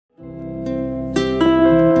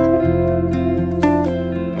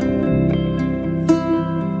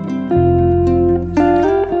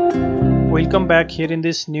back here in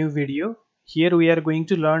this new video. Here we are going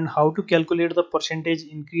to learn how to calculate the percentage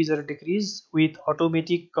increase or decrease with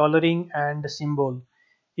automatic coloring and symbol.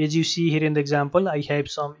 As you see here in the example, I have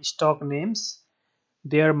some stock names.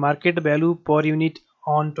 Their market value per unit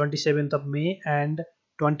on 27th of May and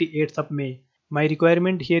 28th of May. My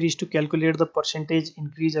requirement here is to calculate the percentage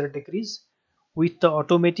increase or decrease with the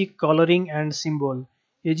automatic coloring and symbol.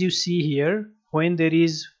 As you see here, when there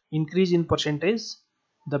is increase in percentage,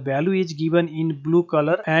 the value is given in blue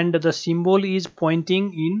color and the symbol is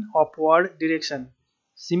pointing in upward direction.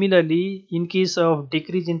 Similarly, in case of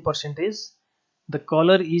decrease in percentage, the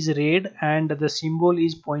color is red and the symbol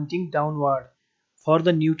is pointing downward. For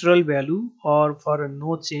the neutral value or for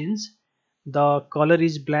no change, the color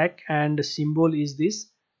is black and the symbol is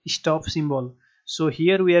this stop symbol. So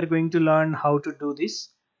here we are going to learn how to do this.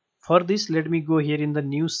 For this, let me go here in the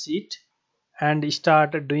new sheet and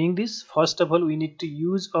start doing this. First of all, we need to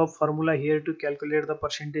use a formula here to calculate the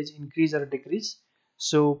percentage increase or decrease.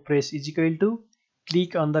 So press is equal to,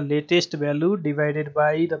 click on the latest value divided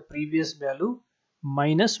by the previous value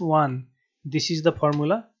minus 1. This is the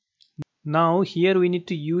formula. Now here we need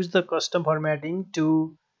to use the custom formatting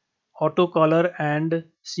to auto color and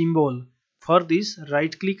symbol. For this,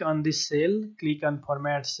 right click on this cell, click on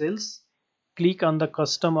format cells, click on the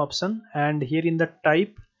custom option, and here in the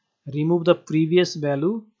type, remove the previous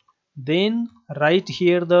value. Then write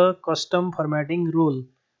here the custom formatting rule.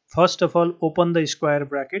 First of all, open the square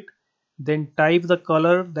bracket, then type the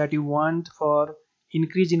color that you want for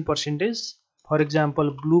increase in percentage, for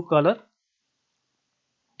example blue color.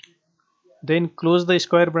 Then close the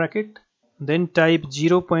square bracket, then type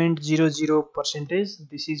 0.00 percentage.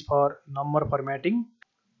 This is for number formatting.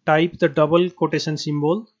 Type the double quotation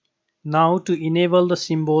symbol. Now to enable the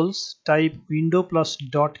symbols, type window plus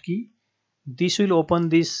dot key. This will open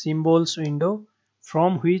this symbols window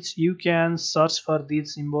from which you can search for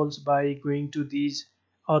these symbols by going to these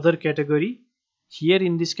other category. Here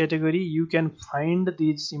in this category you can find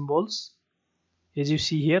these symbols. As you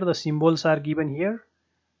see here, the symbols are given here.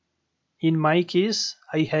 In my case,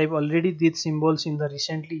 I have already these symbols in the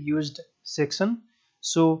recently used section.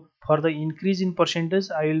 So for the increase in percentage,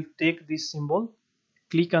 I will take this symbol,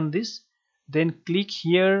 click on this, then click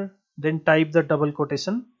here, then type the double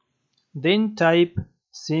quotation, then type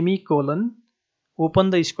semicolon, open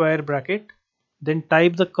the square bracket, then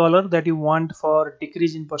type the color that you want for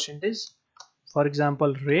decrease in percentage, for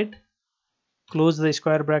example red, close the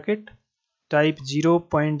square bracket, type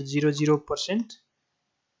 0.00%,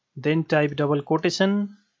 then type double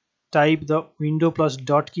quotation, type the window plus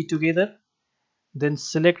dot key together, then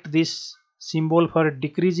select this symbol for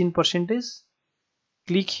decrease in percentage,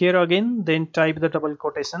 click here again, then type the double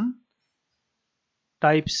quotation,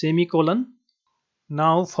 type semicolon.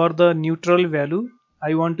 Now for the neutral value,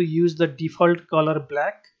 I want to use the default color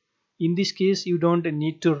black. In this case, you don't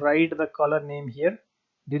need to write the color name here.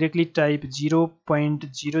 Directly type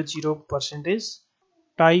 0.00%,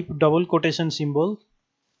 type double quotation symbol,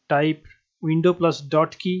 type window plus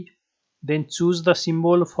dot key, then choose the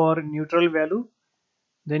symbol for neutral value,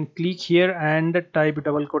 then click here and type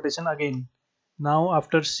double quotation again. Now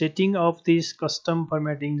after setting of this custom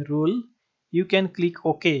formatting rule, you can click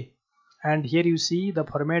OK, and here you see the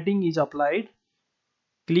formatting is applied.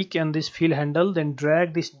 Click on this fill handle, then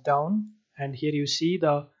drag this down, and here you see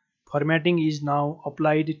the formatting is now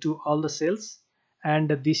applied to all the cells, and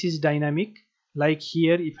this is dynamic. Like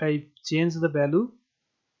here, if I change the value,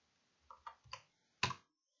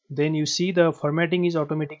 then you see the formatting is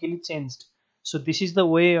automatically changed. So this is the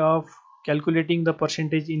way of calculating the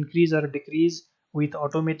percentage increase or decrease with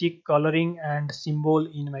automatic coloring and symbol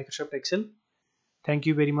in Microsoft Excel. Thank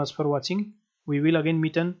you very much for watching. We will again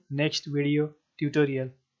meet on next video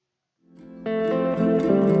tutorial.